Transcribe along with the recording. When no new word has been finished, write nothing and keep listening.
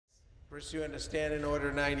Pursuant to Standing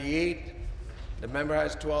Order 98, the member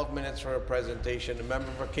has 12 minutes for a presentation. The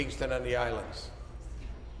member for Kingston and the Islands.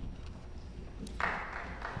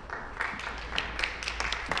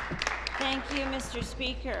 Thank you, Mr.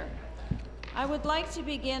 Speaker. I would like to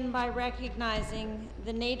begin by recognizing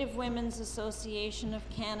the Native Women's Association of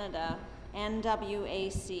Canada,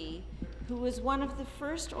 NWAC, who was one of the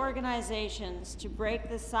first organizations to break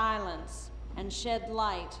the silence and shed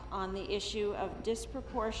light on the issue of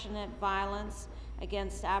disproportionate violence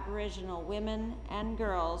against Aboriginal women and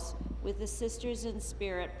girls with the Sisters in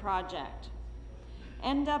Spirit project.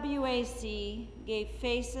 NWAC gave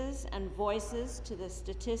faces and voices to the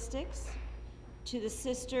statistics, to the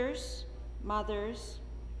sisters, mothers,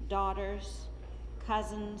 daughters,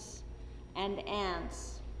 cousins, and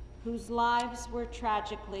aunts whose lives were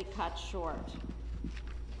tragically cut short.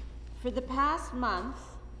 For the past month,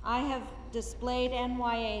 I have displayed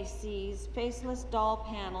NYAC's faceless doll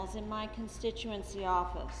panels in my constituency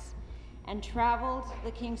office and traveled the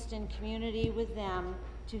Kingston community with them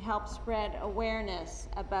to help spread awareness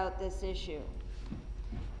about this issue.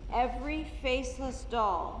 Every faceless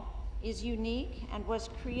doll is unique and was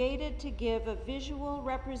created to give a visual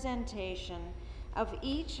representation of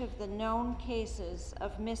each of the known cases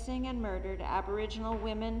of missing and murdered Aboriginal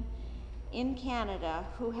women in Canada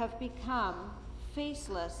who have become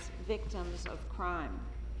faceless victims of crime.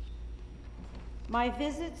 My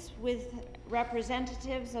visits with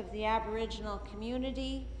representatives of the Aboriginal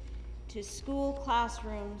community to school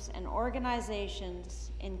classrooms and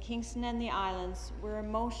organizations in Kingston and the Islands were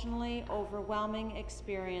emotionally overwhelming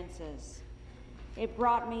experiences. It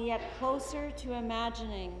brought me yet closer to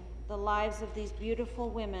imagining the lives of these beautiful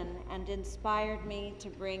women and inspired me to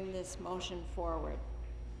bring this motion forward.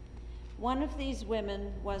 One of these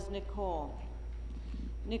women was Nicole.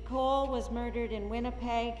 Nicole was murdered in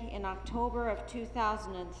Winnipeg in October of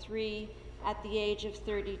 2003 at the age of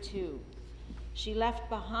 32. She left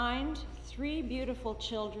behind 3 beautiful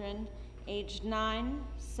children aged 9,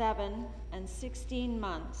 7, and 16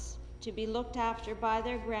 months to be looked after by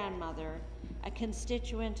their grandmother, a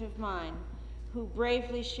constituent of mine, who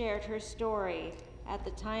bravely shared her story at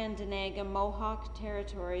the Tyendinaga Mohawk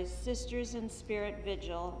Territory's Sisters in Spirit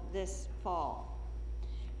Vigil this fall.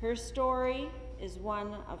 Her story is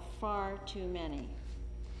one of far too many.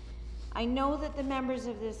 I know that the members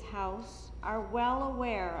of this House are well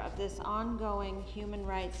aware of this ongoing human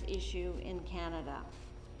rights issue in Canada.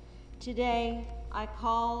 Today, I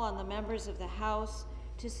call on the members of the House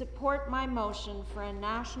to support my motion for a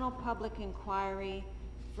national public inquiry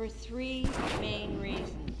for 3 main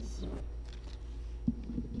reasons.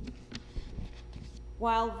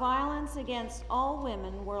 While violence against all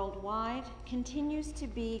women worldwide continues to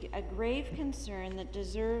be a grave concern that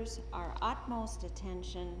deserves our utmost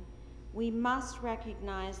attention, we must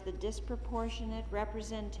recognize the disproportionate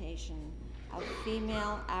representation of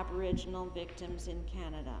female Aboriginal victims in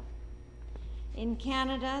Canada. In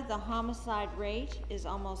Canada, the homicide rate is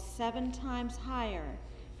almost 7 times higher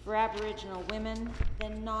for Aboriginal women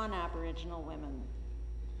than non-Aboriginal women.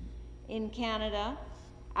 In Canada,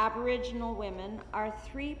 Aboriginal women are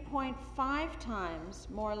 3.5 times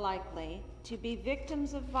more likely to be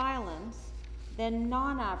victims of violence than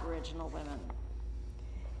non-Aboriginal women.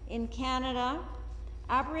 In Canada,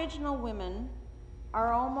 Aboriginal women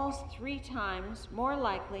are almost 3 times more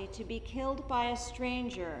likely to be killed by a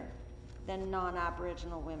stranger than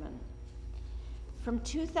non-Aboriginal women. From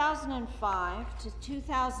 2005 to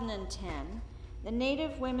 2010, the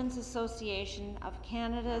Native Women's Association of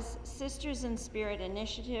Canada's Sisters in Spirit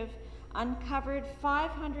initiative uncovered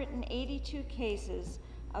 582 cases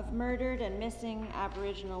of murdered and missing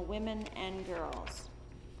Aboriginal women and girls.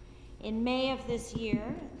 In May of this year,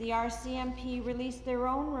 the RCMP released their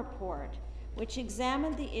own report, which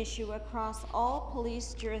examined the issue across all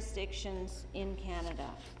police jurisdictions in Canada.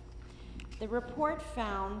 The report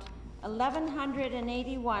found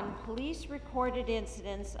 1,181 police-recorded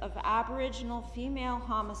incidents of Aboriginal female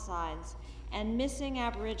homicides and missing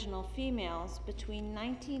Aboriginal females between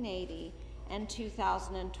 1980 and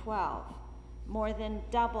 2012, more than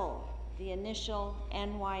double the initial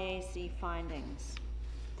NYAC findings.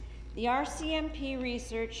 The RCMP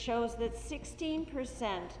research shows that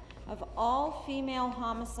 16% of all female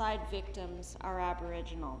homicide victims are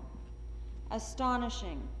Aboriginal.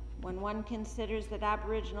 Astonishing when one considers that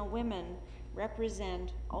Aboriginal women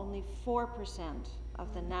represent only 4%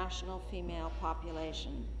 of the national female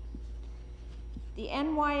population. The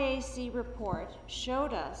NYAC report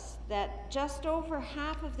showed us that just over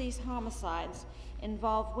half of these homicides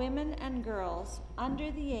involve women and girls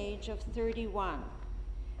under the age of 31.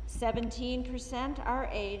 17% are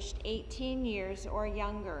aged 18 years or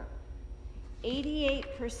younger,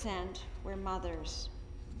 88% were mothers.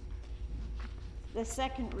 The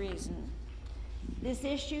second reason, this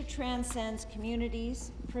issue transcends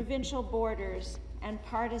communities, provincial borders, and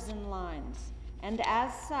partisan lines, and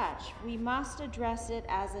as such, we must address it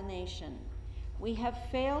as a nation. We have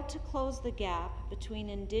failed to close the gap between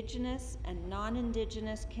Indigenous and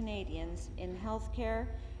non-Indigenous Canadians in healthcare,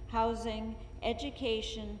 housing,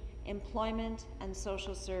 education, employment, and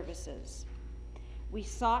social services. We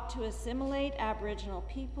sought to assimilate Aboriginal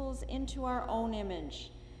peoples into our own image,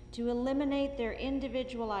 to eliminate their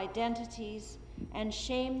individual identities and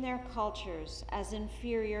shame their cultures as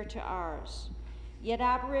inferior to ours. Yet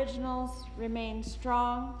Aboriginals remain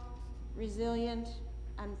strong, resilient,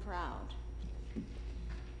 and proud.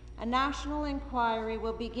 A national inquiry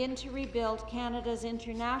will begin to rebuild Canada's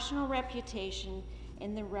international reputation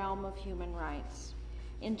in the realm of human rights.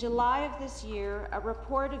 In July of this year, a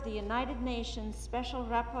report of the United Nations Special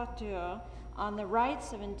Rapporteur on the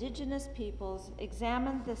Rights of Indigenous Peoples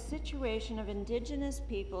examined the situation of Indigenous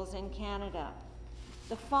peoples in Canada.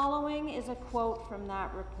 The following is a quote from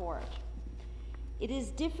that report. "It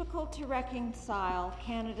is difficult to reconcile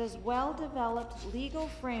Canada's well-developed legal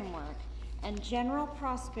framework and general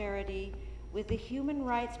prosperity with the human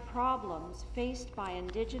rights problems faced by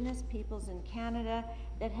Indigenous peoples in Canada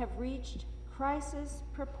that have reached crisis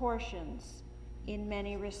proportions in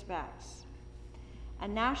many respects. A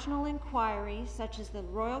national inquiry, such as the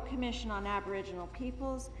Royal Commission on Aboriginal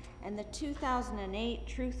Peoples and the 2008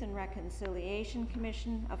 Truth and Reconciliation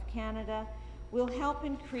Commission of Canada, will help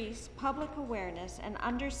increase public awareness and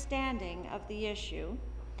understanding of the issue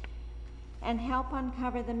and help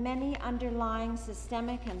uncover the many underlying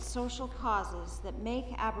systemic and social causes that make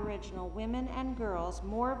Aboriginal women and girls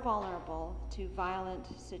more vulnerable to violent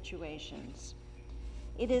situations.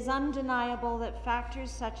 It is undeniable that factors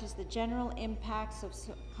such as the general impacts of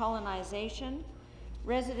colonization,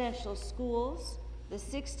 residential schools, the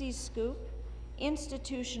 60s scoop,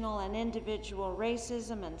 institutional and individual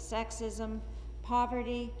racism and sexism,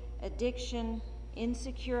 poverty, addiction,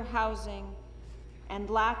 insecure housing, and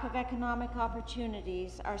lack of economic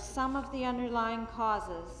opportunities are some of the underlying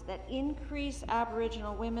causes that increase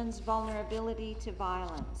Aboriginal women's vulnerability to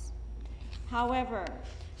violence. However,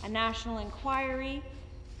 a national inquiry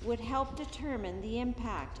would help determine the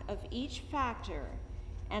impact of each factor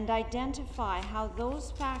and identify how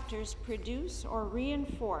those factors produce or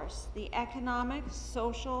reinforce the economic,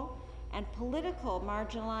 social, and political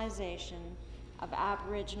marginalization of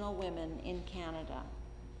Aboriginal women in Canada.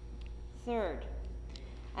 Third,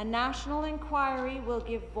 a national inquiry will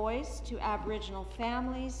give voice to Aboriginal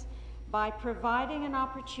families by providing an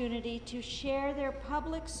opportunity to share their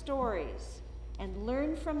public stories and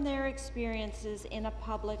learn from their experiences in a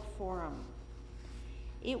public forum.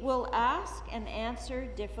 It will ask and answer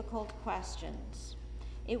difficult questions.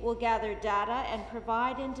 It will gather data and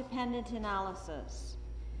provide independent analysis.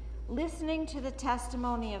 Listening to the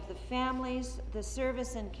testimony of the families, the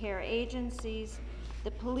service and care agencies,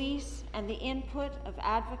 the police, and the input of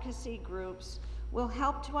advocacy groups will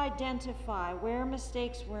help to identify where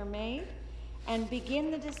mistakes were made and begin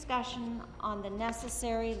the discussion on the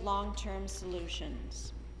necessary long-term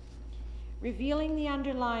solutions. Revealing the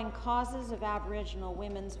underlying causes of Aboriginal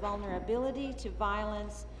women's vulnerability to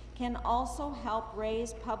violence can also help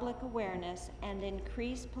raise public awareness and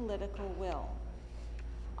increase political will.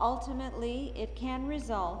 Ultimately, it can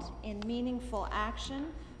result in meaningful action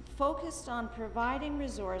focused on providing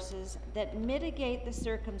resources that mitigate the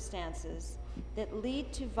circumstances that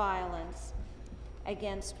lead to violence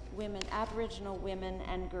against women, Aboriginal women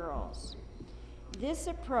and girls. This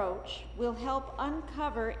approach will help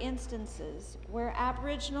uncover instances where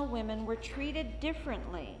Aboriginal women were treated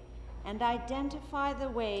differently and identify the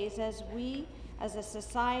ways as we as a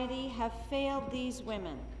society have failed these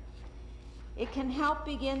women. It can help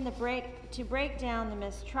begin to break down the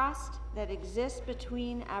mistrust that exists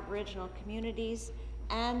between Aboriginal communities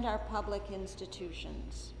and our public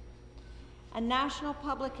institutions. A national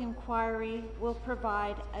public inquiry will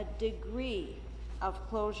provide a degree of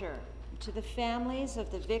closure to the families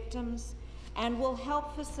of the victims and will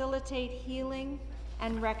help facilitate healing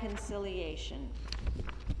and reconciliation.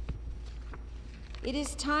 It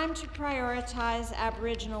is time to prioritize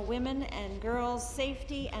Aboriginal women and girls'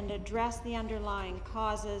 safety and address the underlying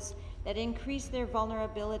causes that increase their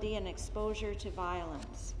vulnerability and exposure to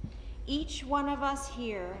violence. Each one of us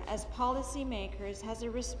here as policymakers has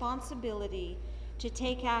a responsibility to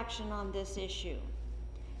take action on this issue.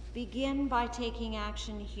 Begin by taking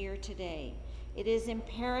action here today. It is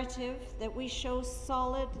imperative that we show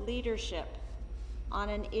solid leadership on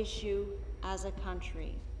an issue as a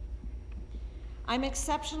country. I'm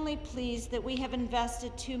exceptionally pleased that we have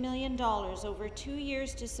invested $2 million over 2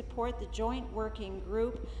 years to support the Joint Working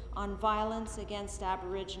Group on Violence Against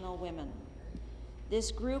Aboriginal Women.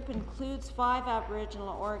 This group includes 5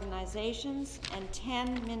 Aboriginal organizations and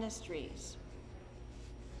 10 ministries.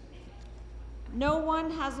 No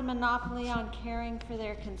one has a monopoly on caring for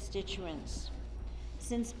their constituents.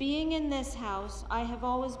 Since being in this House, I have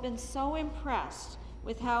always been so impressed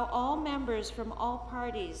with how all members from all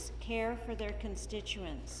parties care for their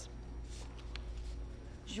constituents.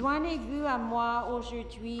 Joignez-vous à moi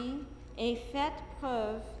aujourd'hui et faites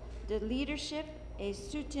preuve de leadership et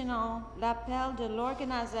soutenant l'appel de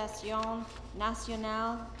l'Organisation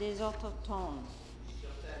nationale des autochtones.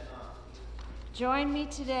 Join me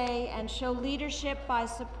today and show leadership by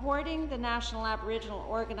supporting the National Aboriginal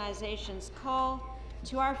Organization's call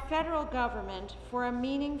to our federal government for a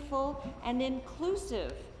meaningful and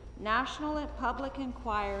inclusive national and public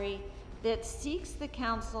inquiry that seeks the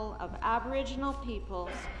counsel of Aboriginal peoples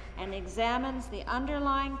and examines the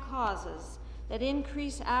underlying causes that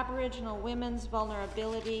increase Aboriginal women's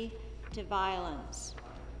vulnerability to violence.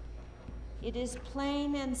 It is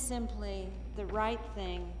plain and simply the right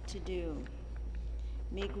thing to do.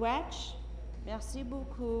 Miigwech, merci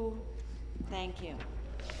beaucoup, thank you.